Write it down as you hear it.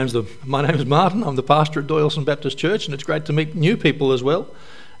My name is Martin. I'm the pastor at Doyalson Baptist Church, and it's great to meet new people as well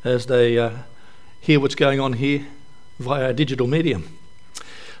as they hear what's going on here via our digital medium.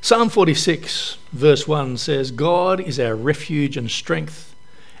 Psalm 46 verse 1 says, "God is our refuge and strength,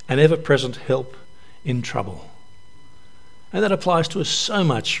 an ever-present help in trouble." And that applies to us so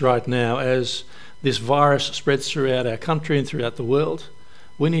much right now as this virus spreads throughout our country and throughout the world.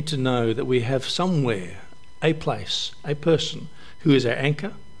 We need to know that we have somewhere, a place, a person who is our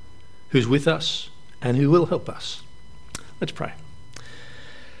anchor, who's with us, and who will help us. Let's pray.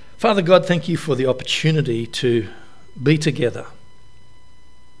 Father God, thank you for the opportunity to be together.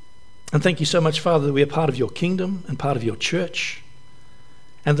 And thank you so much, Father, that we are part of your kingdom and part of your church,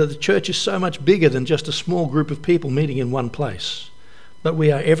 and that the church is so much bigger than just a small group of people meeting in one place, but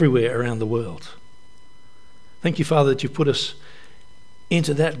we are everywhere around the world. Thank you, Father, that you've put us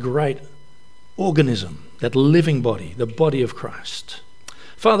into that great organism, that living body, the body of Christ.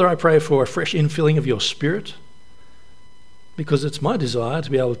 Father, I pray for a fresh infilling of your Spirit, because it's my desire to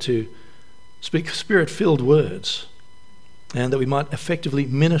be able to speak Spirit-filled words, and that we might effectively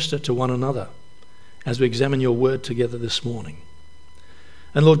minister to one another as we examine your word together this morning.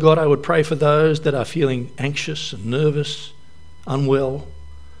 And Lord God, I would pray for those that are feeling anxious and nervous, unwell.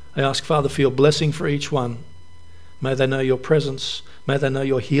 I ask, Father, for your blessing for each one. May they know your presence. May they know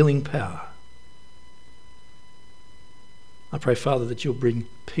your healing power. I pray, Father, that you'll bring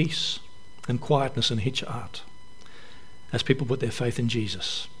peace and quietness and hitch heart as people put their faith in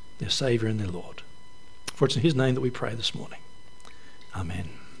Jesus, their Saviour and their Lord. For it's in his name that we pray this morning. Amen.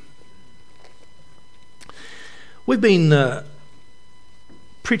 We've been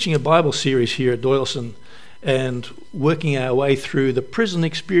preaching a Bible series here at Doyalson and working our way through the prison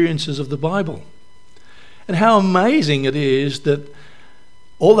experiences of the Bible. And how amazing it is that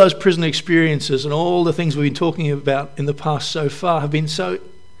all those prison experiences and all the things we've been talking about in the past so far have been so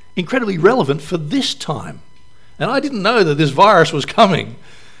incredibly relevant for this time. And I didn't know that this virus was coming,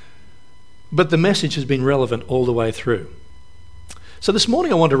 but the message has been relevant all the way through. So this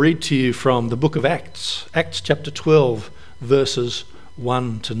morning I want to read to you from the book of Acts, Acts chapter 12, verses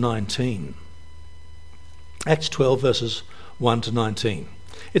 1 to 19. Acts 12, verses 1 to 19.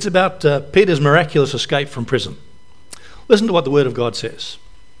 It's about Peter's miraculous escape from prison. Listen to what the Word of God says.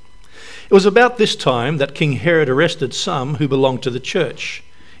 "It was about this time that King Herod arrested some who belonged to the church,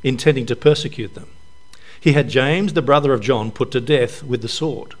 intending to persecute them. He had James, the brother of John, put to death with the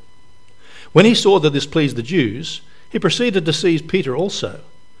sword. When he saw that this pleased the Jews, he proceeded to seize Peter also.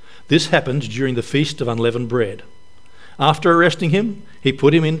 This happened during the Feast of Unleavened Bread. After arresting him, he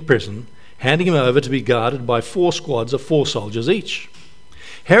put him in prison, handing him over to be guarded by 4 squads of 4 soldiers each.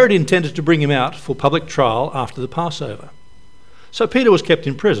 Herod intended to bring him out for public trial after the Passover. So Peter was kept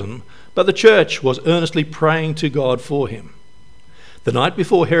in prison, but the church was earnestly praying to God for him. The night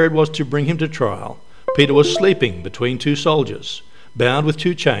before Herod was to bring him to trial, Peter was sleeping between 2 soldiers, bound with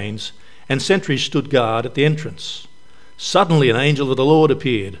 2 chains, and sentries stood guard at the entrance. Suddenly an angel of the Lord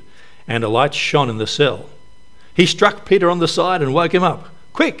appeared, and a light shone in the cell. He struck Peter on the side and woke him up.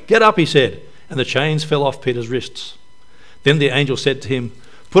 'Quick, get up,' he said, and the chains fell off Peter's wrists. Then the angel said to him,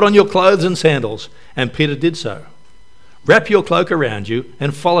 'Put on your clothes and sandals,' and Peter did so. 'Wrap your cloak around you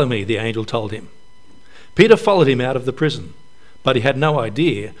and follow me,' the angel told him. Peter followed him out of the prison, but he had no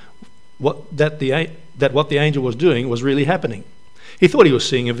idea that what the angel was doing was really happening. He thought he was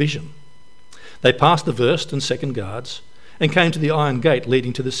seeing a vision. They passed the first and second guards and came to the iron gate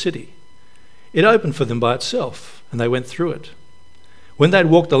leading to the city. It opened for them by itself, and they went through it. When they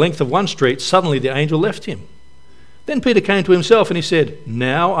had walked the length of one street, suddenly the angel left him. Then Peter came to himself and he said,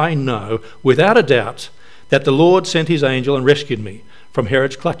 'Now I know without a doubt that the Lord sent his angel and rescued me from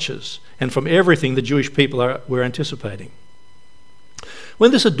Herod's clutches and from everything the Jewish people were anticipating.'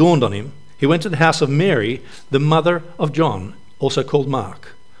 When this had dawned on him, he went to the house of Mary, the mother of John, also called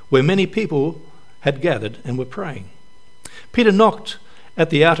Mark, where many people had gathered and were praying. Peter knocked at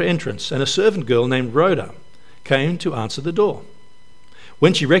the outer entrance, and a servant girl named Rhoda came to answer the door.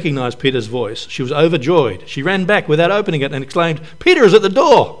 When she recognized Peter's voice, she was overjoyed. She ran back without opening it and exclaimed, 'Peter is at the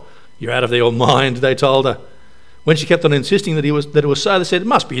door!' 'You're out of your mind,' they told her. When she kept on insisting that it was so, they said, 'It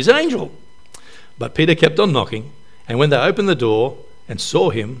must be his angel.' But Peter kept on knocking, and when they opened the door and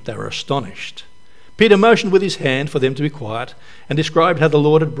saw him, they were astonished. Peter motioned with his hand for them to be quiet and described how the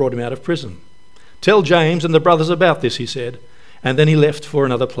Lord had brought him out of prison. 'Tell James and the brothers about this,' he said, and then he left for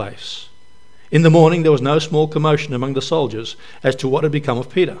another place. In the morning there was no small commotion among the soldiers as to what had become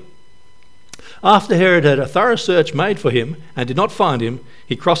of Peter. After Herod had a thorough search made for him and did not find him,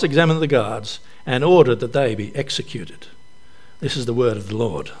 he cross-examined the guards and ordered that they be executed." This is the word of the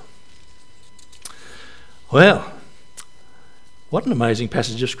Lord. Well, What an amazing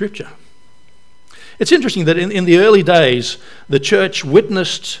passage of Scripture. It's interesting that in the early days, the church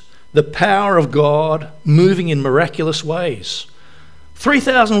witnessed the power of God moving in miraculous ways.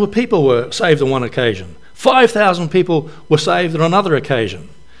 3,000 people were saved on one occasion. 5,000 people were saved on another occasion.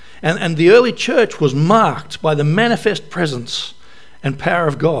 And the early church was marked by the manifest presence and power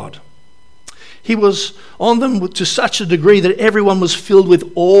of God. He was on them to such a degree that everyone was filled with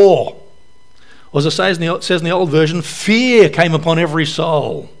awe. Or as it says in the old version, fear came upon every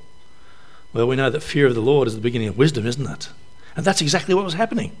soul. Well, we know that fear of the Lord is the beginning of wisdom, isn't it? And that's exactly what was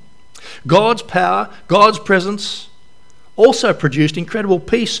happening. God's power, God's presence also produced incredible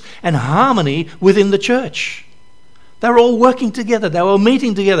peace and harmony within the church. They were all working together. They were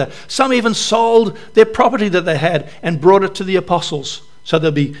meeting together. Some even sold their property that they had and brought it to the apostles so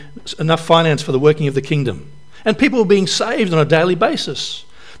there'd be enough finance for the working of the kingdom. And people were being saved on a daily basis.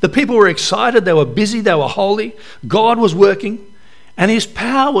 The people were excited. They were busy. They were holy. God was working. And his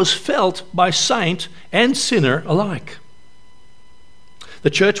power was felt by saint and sinner alike. The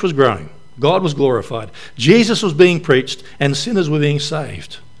church was growing. God was glorified. Jesus was being preached and sinners were being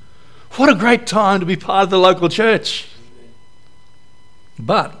saved. What a great time to be part of the local church.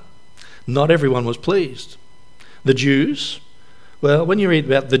 But not everyone was pleased. The Jews, well, when you read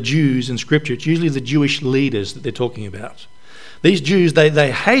about the Jews in Scripture, it's usually the Jewish leaders that they're talking about. These Jews,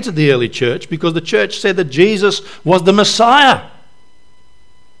 they hated the early church because the church said that Jesus was the Messiah.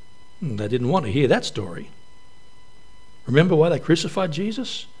 They didn't want to hear that story. Remember why they crucified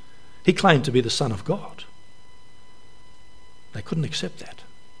Jesus? He claimed to be the Son of God. They couldn't accept that.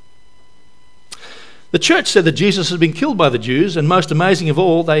 The church said that Jesus had been killed by the Jews, and most amazing of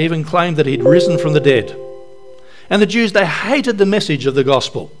all, they even claimed that he'd risen from the dead. And the Jews, they hated the message of the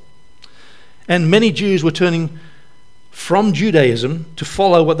gospel. And many Jews were turning from Judaism to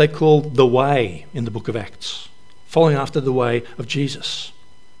follow what they called the way in the book of Acts, following after the way of Jesus.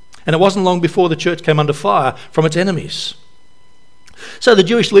 And it wasn't long before the church came under fire from its enemies. So the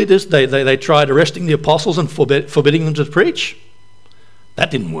Jewish leaders, they tried arresting the apostles and forbidding them to preach.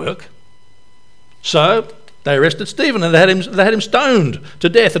 That didn't work. So they arrested Stephen and they had him stoned to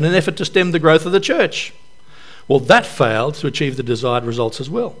death in an effort to stem the growth of the church. Well, that failed to achieve the desired results as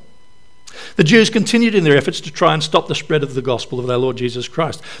well. The Jews continued in their efforts to try and stop the spread of the gospel of their Lord Jesus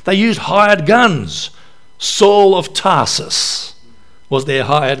Christ. They used hired guns. Saul of Tarsus was their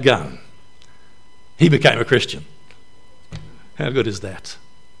hired gun. He became a Christian. How good is that?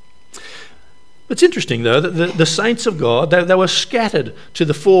 It's interesting, though, that the saints of God, they were scattered to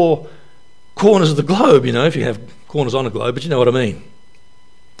the four corners of the globe, if you have corners on a globe, but you know what I mean.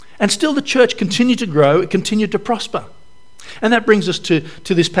 And still the church continued to grow, it continued to prosper. And that brings us to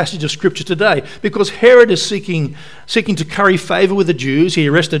this passage of Scripture today, because Herod is seeking to curry favour with the Jews. He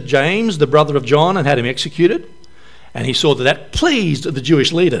arrested James, the brother of John, and had him executed. And he saw that pleased the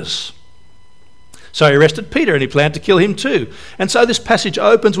Jewish leaders. So he arrested Peter and he planned to kill him too. And so this passage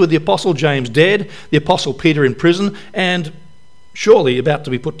opens with the Apostle James dead, the Apostle Peter in prison, and surely about to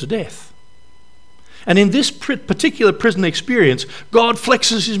be put to death. And in this particular prison experience, God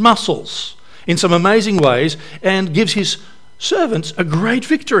flexes his muscles in some amazing ways and gives his servants a great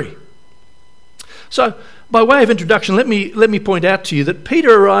victory. So, by way of introduction, let me point out to you that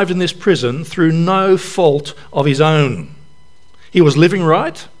Peter arrived in this prison through no fault of his own. He was living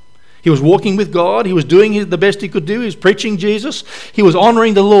right. He was walking with God. He was doing the best he could do. He was preaching Jesus. He was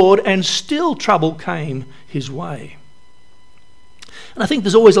honouring the Lord, and still trouble came his way. And I think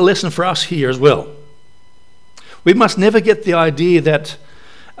there's always a lesson for us here as well. We must never get the idea that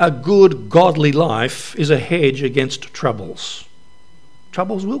a good, godly life is a hedge against troubles.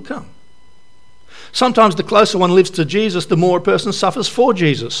 Troubles will come. Sometimes the closer one lives to Jesus, the more a person suffers for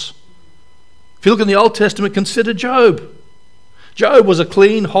Jesus. If you look in the Old Testament, consider Job. Job was a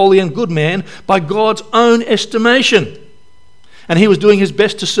clean, holy and good man by God's own estimation. And he was doing his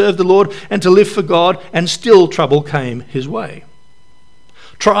best to serve the Lord and to live for God, and still trouble came his way.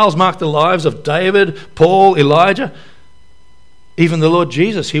 Trials marked the lives of David, Paul, Elijah, even the Lord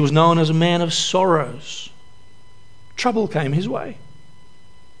Jesus. He was known as a man of sorrows. Trouble came his way.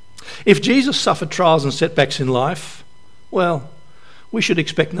 If Jesus suffered trials and setbacks in life, well, we should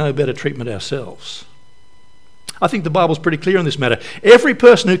expect no better treatment ourselves. I think the Bible's pretty clear on this matter. Every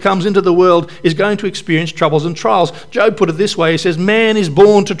person who comes into the world is going to experience troubles and trials. Job put it this way, he says, man is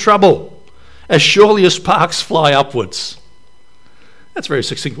born to trouble, as surely as sparks fly upwards. That's a very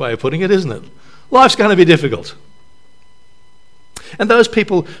succinct way of putting it, isn't it? Life's going to be difficult. And those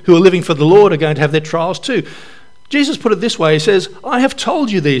people who are living for the Lord are going to have their trials too. Jesus put it this way, he says, I have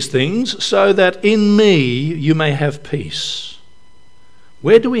told you these things so that in me you may have peace.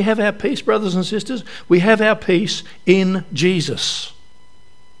 Where do we have our peace, brothers and sisters? We have our peace in Jesus.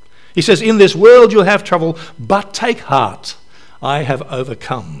 He says, in this world you'll have trouble, but take heart. I have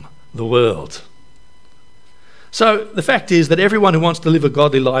overcome the world. So the fact is that everyone who wants to live a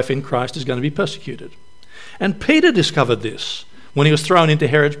godly life in Christ is going to be persecuted. And Peter discovered this when he was thrown into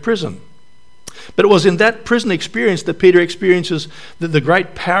Herod's prison. But it was in that prison experience that Peter experiences the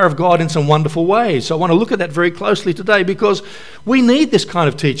great power of God in some wonderful ways. So I want to look at that very closely today, because we need this kind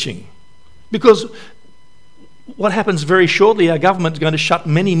of teaching. Because what happens very shortly, our government is going to shut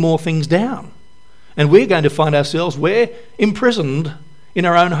many more things down. And we're going to find ourselves, we're imprisoned in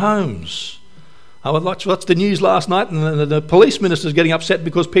our own homes. I watched the news last night, and the police minister is getting upset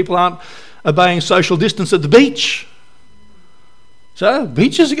because people aren't obeying social distance at the beach. So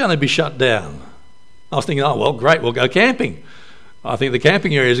beaches are going to be shut down. I was thinking, oh, well, great, we'll go camping. I think the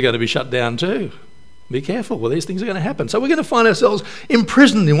camping areas are going to be shut down too. Be careful, well, these things are going to happen. So we're going to find ourselves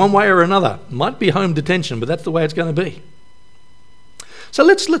imprisoned in one way or another. It might be home detention, but that's the way it's going to be. So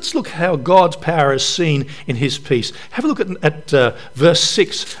let's look how God's power is seen in his peace. Have a look at verse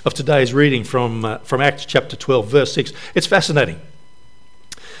 6 of today's reading from Acts chapter 12, verse 6. It's fascinating.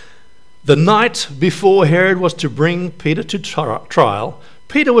 The night before Herod was to bring Peter to trial,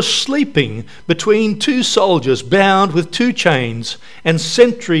 Peter was sleeping between two soldiers bound with two chains, and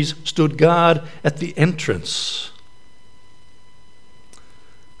sentries stood guard at the entrance.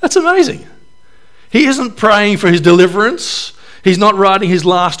 That's amazing. He isn't praying for his deliverance. He's not writing his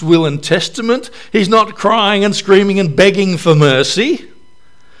last will and testament. He's not crying and screaming and begging for mercy.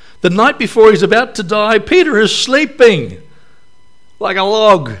 The night before he's about to die, Peter is sleeping like a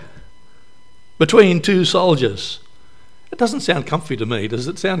log between two soldiers. It doesn't sound comfy to me. Does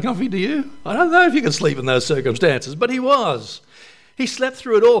it sound comfy to you? I don't know if you can sleep in those circumstances, but he was. He slept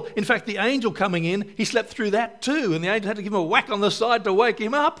through it all. In fact, the angel coming in, he slept through that too, and the angel had to give him a whack on the side to wake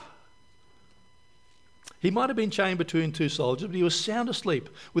him up. He might have been chained between two soldiers, but he was sound asleep,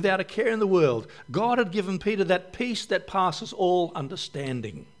 without a care in the world. God had given Peter that peace that passes all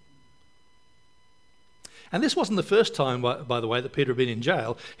understanding. And this wasn't the first time, by the way, that Peter had been in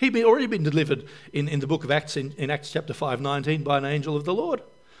jail. He'd already been delivered in the book of Acts, in Acts chapter 5:19, by an angel of the Lord.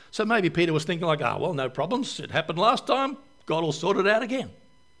 So maybe Peter was thinking like, well, no problems. It happened last time. God will sort it out again.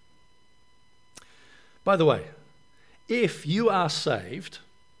 By the way, if you are saved,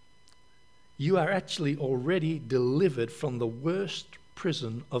 you are actually already delivered from the worst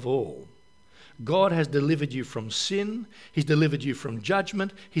prison of all. God has delivered you from sin. He's delivered you from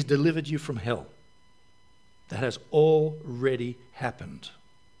judgment. He's delivered you from hell. That has already happened.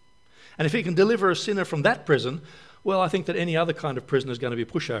 And if he can deliver a sinner from that prison, well, I think that any other kind of prison is going to be a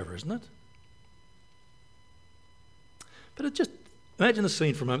pushover, isn't it? But just imagine the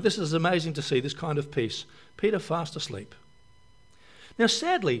scene for a moment. This is amazing to see, this kind of peace. Peter fast asleep. Now,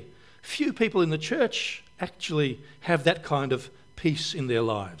 sadly, few people in the church actually have that kind of peace in their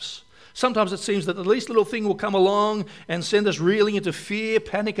lives. Sometimes it seems that the least little thing will come along and send us reeling into fear,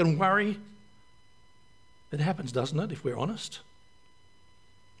 panic and worry. It happens, doesn't it, if we're honest?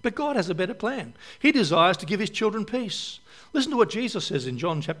 But God has a better plan. He desires to give his children peace. Listen to what Jesus says in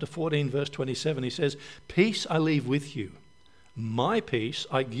John chapter 14, verse 27. He says, "Peace I leave with you. My peace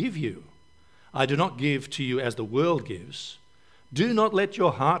I give you. I do not give to you as the world gives. Do not let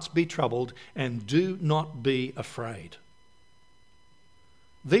your hearts be troubled, and do not be afraid."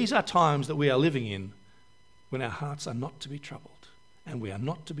 These are times that we are living in when our hearts are not to be troubled and we are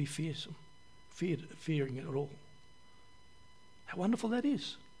not to be fearing it at all. How wonderful that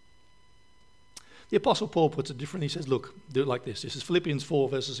is. The Apostle Paul puts it differently. He says, look, do it like this. This is Philippians 4,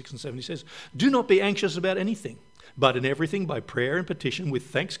 verses 6 and 7. He says, "Do not be anxious about anything, but in everything by prayer and petition with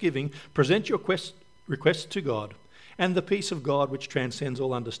thanksgiving, present your requests to God, and the peace of God, which transcends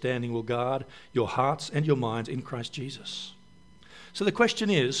all understanding, will guard your hearts and your minds in Christ Jesus." So the question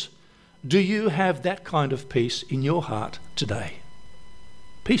is, do you have that kind of peace in your heart today?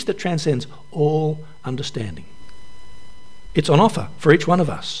 Peace that transcends all understanding. It's on offer for each one of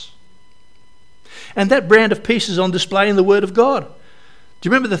us. And that brand of peace is on display in the Word of God. Do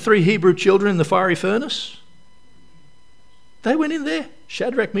you remember the 3 Hebrew children in the fiery furnace? They went in there,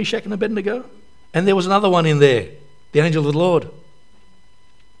 Shadrach, Meshach and Abednego, and there was another one in there, the angel of the Lord.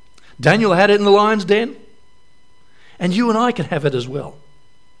 Daniel had it in the lion's den, and you and I can have it as well.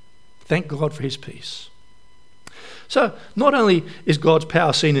 Thank God for his peace. So not only is God's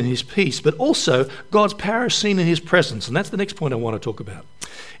power seen in his peace, but also God's power is seen in his presence. And that's the next point I want to talk about.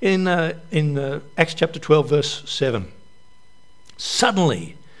 In Acts chapter 12, verse 7,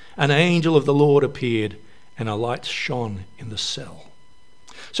 "Suddenly an angel of the Lord appeared, and a light shone in the cell."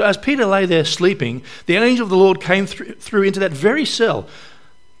 So as Peter lay there sleeping, the angel of the Lord came through into that very cell.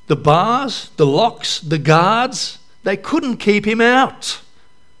 The bars, the locks, the guards, they couldn't keep him out.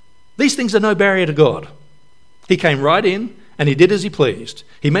 These things are no barrier to God. He came right in and he did as he pleased.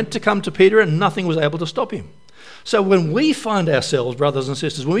 He meant to come to Peter and nothing was able to stop him. So when we find ourselves, brothers and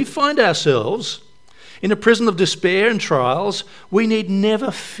sisters, when we find ourselves in a prison of despair and trials, we need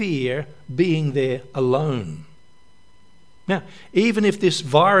never fear being there alone. Now, even if this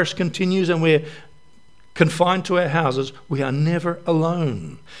virus continues and we're confined to our houses, we are never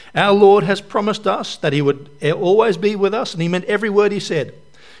alone. Our Lord has promised us that he would always be with us, and he meant every word he said.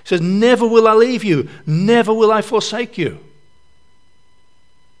 He says, never will I leave you, never will I forsake you.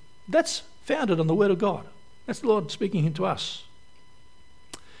 That's founded on the word of God. That's the Lord speaking to us.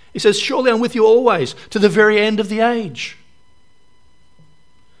 He says, surely I'm with you always, to the very end of the age.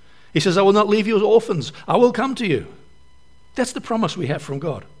 He says, I will not leave you as orphans, I will come to you. That's the promise we have from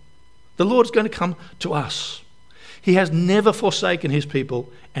God. The Lord is going to come to us. He has never forsaken his people,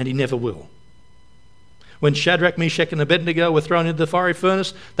 and he never will. When Shadrach, Meshach, and Abednego were thrown into the fiery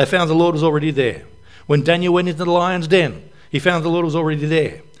furnace, they found the Lord was already there. When Daniel went into the lion's den, he found the Lord was already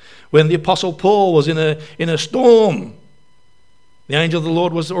there. When the Apostle Paul was in a storm, the angel of the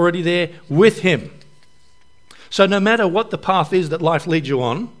Lord was already there with him. So no matter what the path is that life leads you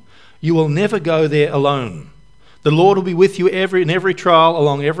on, you will never go there alone. The Lord will be with you in every trial,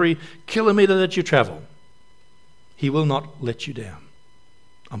 along every kilometre that you travel. He will not let you down.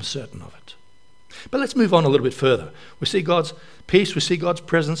 I'm certain of it. But let's move on a little bit further. We see God's peace, we see God's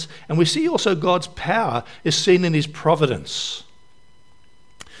presence, and we see also God's power is seen in his providence.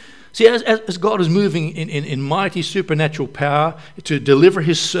 See, as God is moving in mighty supernatural power to deliver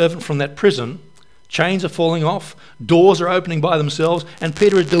his servant from that prison, chains are falling off, doors are opening by themselves, and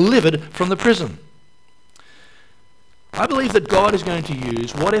Peter is delivered from the prison. I believe that God is going to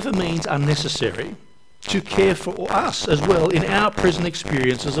use whatever means are necessary to care for us as well in our prison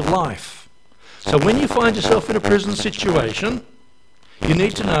experiences of life. So when you find yourself in a prison situation, you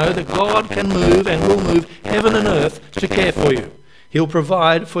need to know that God can move and will move heaven and earth to care for you. He'll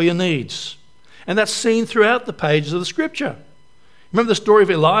provide for your needs. And that's seen throughout the pages of the scripture. Remember the story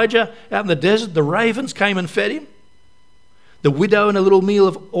of Elijah out in the desert? The ravens came and fed him. The widow and a little meal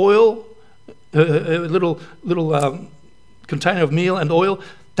of oil, a little container of meal and oil,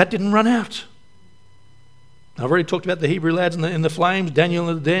 that didn't run out. I've already talked about the Hebrew lads in the flames, Daniel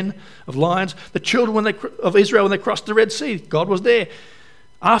in the den of lions, the children of Israel when they crossed the Red Sea. God was there.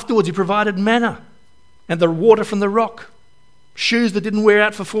 Afterwards, he provided manna and the water from the rock, shoes that didn't wear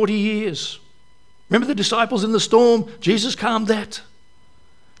out for 40 years. Remember the disciples in the storm? Jesus calmed that.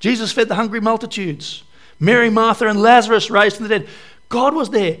 Jesus fed the hungry multitudes. Mary, Martha, and Lazarus raised from the dead. God was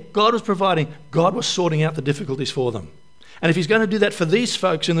there. God was providing. God was sorting out the difficulties for them. And if he's going to do that for these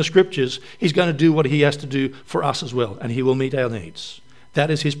folks in the scriptures, he's going to do what he has to do for us as well, and he will meet our needs.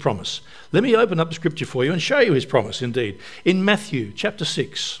 That is his promise. Let me open up the scripture for you and show you his promise indeed. In Matthew chapter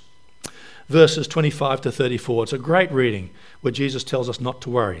 6, verses 25 to 34, it's a great reading where Jesus tells us not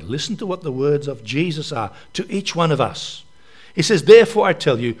to worry. Listen to what the words of Jesus are to each one of us. He says, therefore I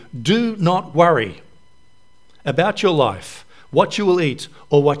tell you, do not worry about your life, what you will eat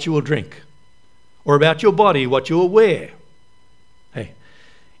or what you will drink, or about your body, what you will wear. Hey,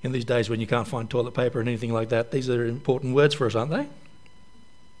 in these days when you can't find toilet paper and anything like that, these are important words for us, aren't they?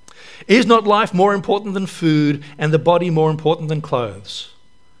 Is not life more important than food, and the body more important than clothes?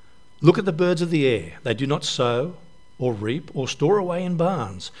 Look at the birds of the air. They do not sow or reap or store away in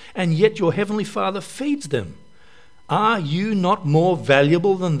barns, and yet your heavenly Father feeds them. Are you not more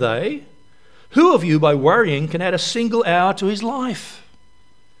valuable than they? Who of you by worrying can add a single hour to his life?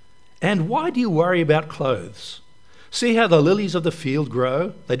 And why do you worry about clothes? See how the lilies of the field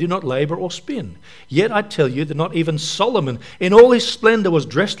grow? They do not labor or spin. Yet I tell you that not even Solomon in all his splendor was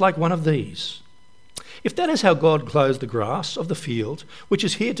dressed like one of these. If that is how God clothes the grass of the field, which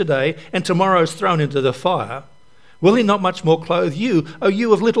is here today and tomorrow is thrown into the fire, will he not much more clothe you, O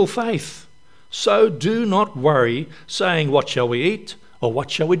you of little faith? So do not worry, saying, what shall we eat? Or what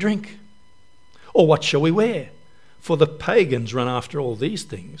shall we drink? Or what shall we wear? For the pagans run after all these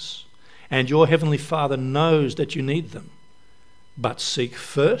things, and your heavenly Father knows that you need them. But seek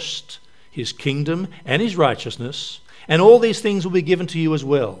first his kingdom and his righteousness, and all these things will be given to you as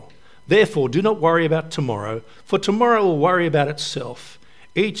well. Therefore, do not worry about tomorrow, for tomorrow will worry about itself.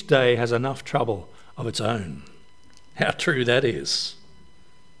 Each day has enough trouble of its own. How true that is.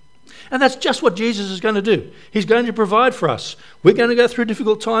 And that's just what Jesus is going to do. He's going to provide for us. We're going to go through a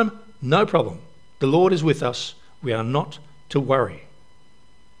difficult time, no problem. The Lord is with us. We are not to worry.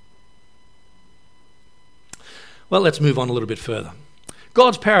 Well, let's move on a little bit further.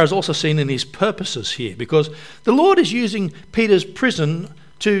 God's power is also seen in his purposes here, because the Lord is using Peter's prison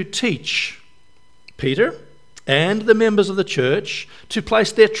to teach Peter and the members of the church to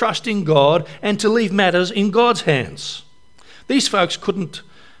place their trust in God and to leave matters in God's hands. These folks couldn't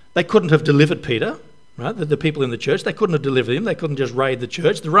have delivered Peter, right? The people in the church, they couldn't have delivered him. They couldn't just raid the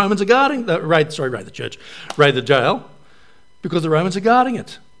church. The Romans are guarding raid the jail, because the Romans are guarding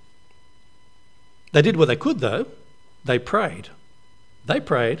it. They did what they could, though. They prayed. They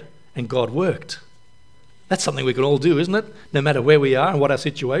prayed, and God worked. That's something we can all do, isn't it? No matter where we are and what our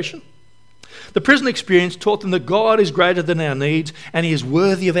situation. The prison experience taught them that God is greater than our needs and he is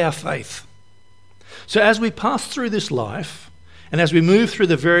worthy of our faith. So as we pass through this life, and as we move through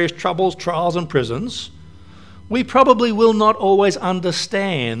the various troubles, trials and prisons, we probably will not always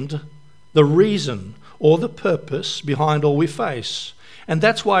understand the reason or the purpose behind all we face. And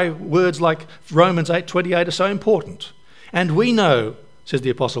that's why words like Romans 8:28 are so important. And we know, says the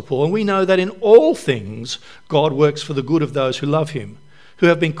Apostle Paul, and we know that in all things God works for the good of those who love him, who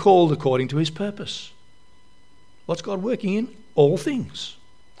have been called according to his purpose. What's God working in? All things.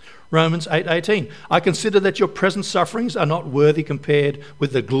 Romans 8:18, I consider that your present sufferings are not worthy compared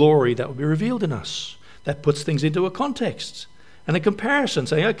with the glory that will be revealed in us. That puts things into a context and a comparison,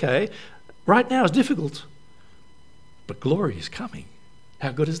 saying, okay, right now is difficult, but glory is coming.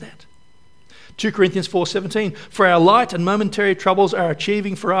 How good is that? 2 Corinthians 4:17, for our light and momentary troubles are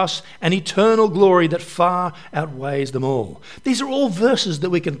achieving for us an eternal glory that far outweighs them all. These are all verses that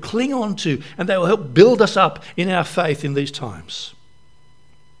we can cling on to, and they will help build us up in our faith in these times.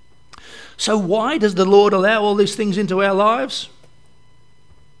 So why does the Lord allow all these things into our lives?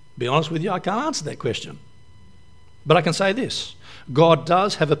 Be honest with you, I can't answer that question. But I can say this, God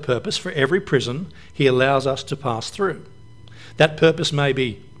does have a purpose for every prison he allows us to pass through. That purpose may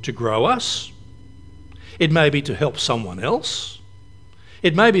be to grow us. It may be to help someone else.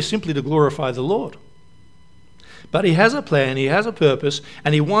 It may be simply to glorify the Lord. But he has a plan, he has a purpose,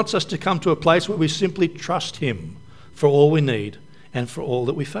 and he wants us to come to a place where we simply trust him for all we need and for all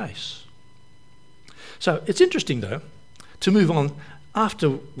that we face. So it's interesting, though, to move on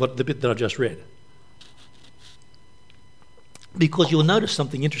after the bit that I just read, because you'll notice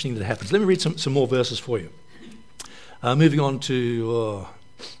something interesting that happens. Let me read some more verses for you. Moving on to...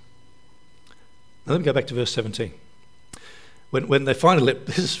 Now let me go back to verse 17. When they finally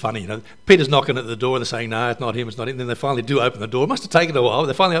this is funny, Peter's knocking at the door and they're saying, no, it's not him, it's not him. Then they finally do open the door. It must have taken a while.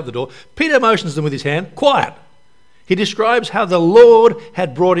 They finally open the door. Peter motions them with his hand, quiet. He describes how the Lord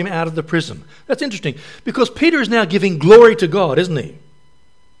had brought him out of the prison. That's interesting, because Peter is now giving glory to God, isn't he?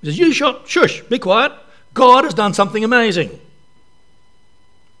 He says, shush, be quiet. God has done something amazing.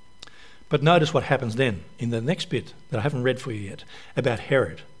 But notice what happens then in the next bit that I haven't read for you yet, about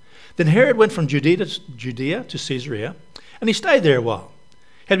Herod. Then Herod went from Judea to Caesarea, and he stayed there a while.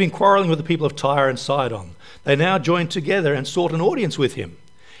 He had been quarrelling with the people of Tyre and Sidon. They now joined together and sought an audience with him.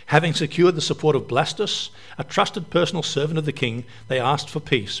 Having secured the support of Blastus, a trusted personal servant of the king, they asked for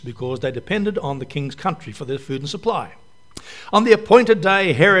peace because they depended on the king's country for their food and supply. On the appointed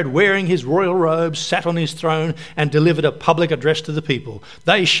day, Herod, wearing his royal robes, sat on his throne and delivered a public address to the people.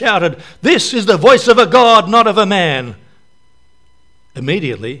 They shouted, "This is the voice of a God, not of a man."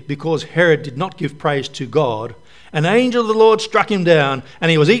 Immediately, because Herod did not give praise to God, an angel of the Lord struck him down, and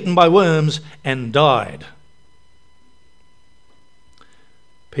he was eaten by worms and died.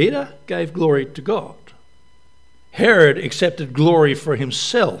 Peter gave glory to God. Herod accepted glory for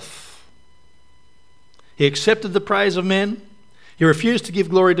himself. He accepted the praise of men. He refused to give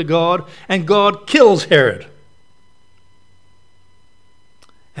glory to God, and God kills Herod.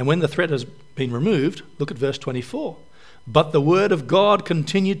 And when the threat has been removed, look at verse 24. But the word of God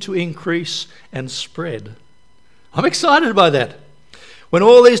continued to increase and spread. I'm excited by that. When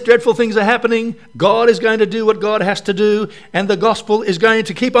all these dreadful things are happening, God is going to do what God has to do, and the gospel is going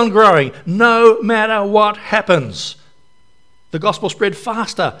to keep on growing, no matter what happens. The gospel spread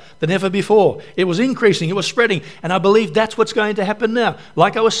faster than ever before. It was increasing, it was spreading, and I believe that's what's going to happen now.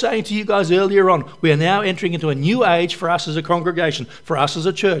 Like I was saying to you guys earlier on, we are now entering into a new age for us as a congregation, for us as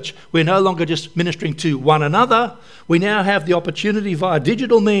a church. We're no longer just ministering to one another. We now have the opportunity via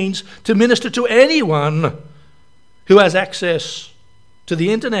digital means to minister to anyone who has access to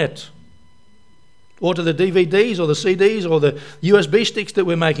the internet, or to the DVDs or the CDs or the USB sticks that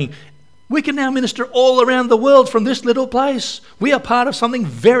we're making. We can now minister all around the world from this little place. We are part of something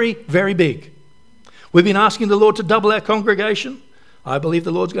very, very big. We've been asking the Lord to double our congregation. I believe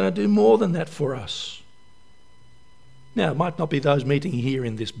the Lord's going to do more than that for us. Now, it might not be those meeting here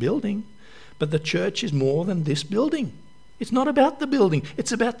in this building, but the church is more than this building. It's not about the building,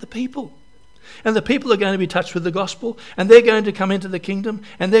 it's about the people. And the people are going to be touched with the gospel, and they're going to come into the kingdom,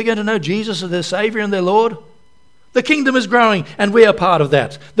 and they're going to know Jesus as their Saviour and their Lord. The kingdom is growing, and we are part of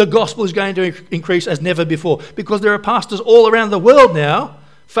that. The gospel is going to increase as never before, because there are pastors all around the world now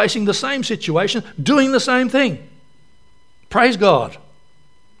facing the same situation, doing the same thing. Praise God.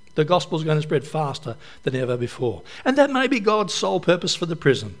 The gospel is going to spread faster than ever before. And that may be God's sole purpose for the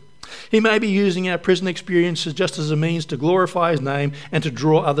prison. He may be using our prison experiences just as a means to glorify his name and to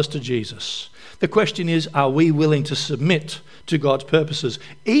draw others to Jesus. The question is, are we willing to submit to God's purposes,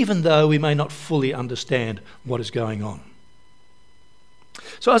 even though we may not fully understand what is going on?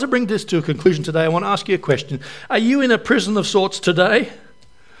 So as I bring this to a conclusion today, I want to ask you a question. Are you in a prison of sorts today?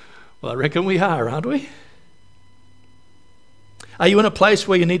 Well, I reckon we are, aren't we? Are you in a place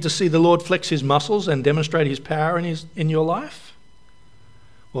where you need to see the Lord flex his muscles and demonstrate his power in your life?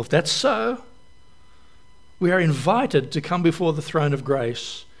 Well, if that's so, we are invited to come before the throne of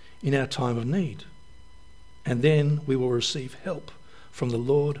grace in our time of need. And then we will receive help from the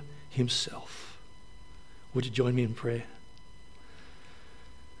Lord himself. Would you join me in prayer?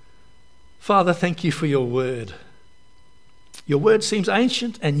 Father, thank you for your word. Your word seems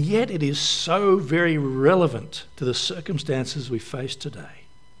ancient, and yet it is so very relevant to the circumstances we face today.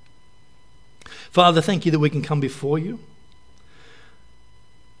 Father, thank you that we can come before you,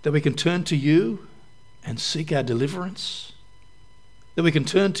 that we can turn to you and seek our deliverance, that we can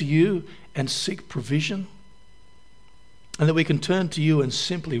turn to you and seek provision, and that we can turn to you and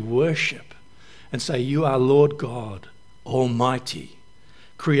simply worship and say, you are Lord God, Almighty,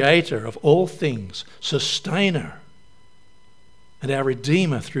 Creator of all things, Sustainer, and our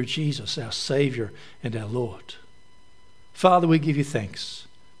Redeemer through Jesus, our Saviour and our Lord. Father, we give you thanks.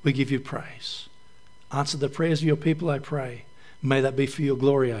 We give you praise. Answer the prayers of your people, I pray. May that be for your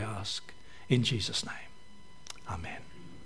glory, I ask. In Jesus' name. Amen.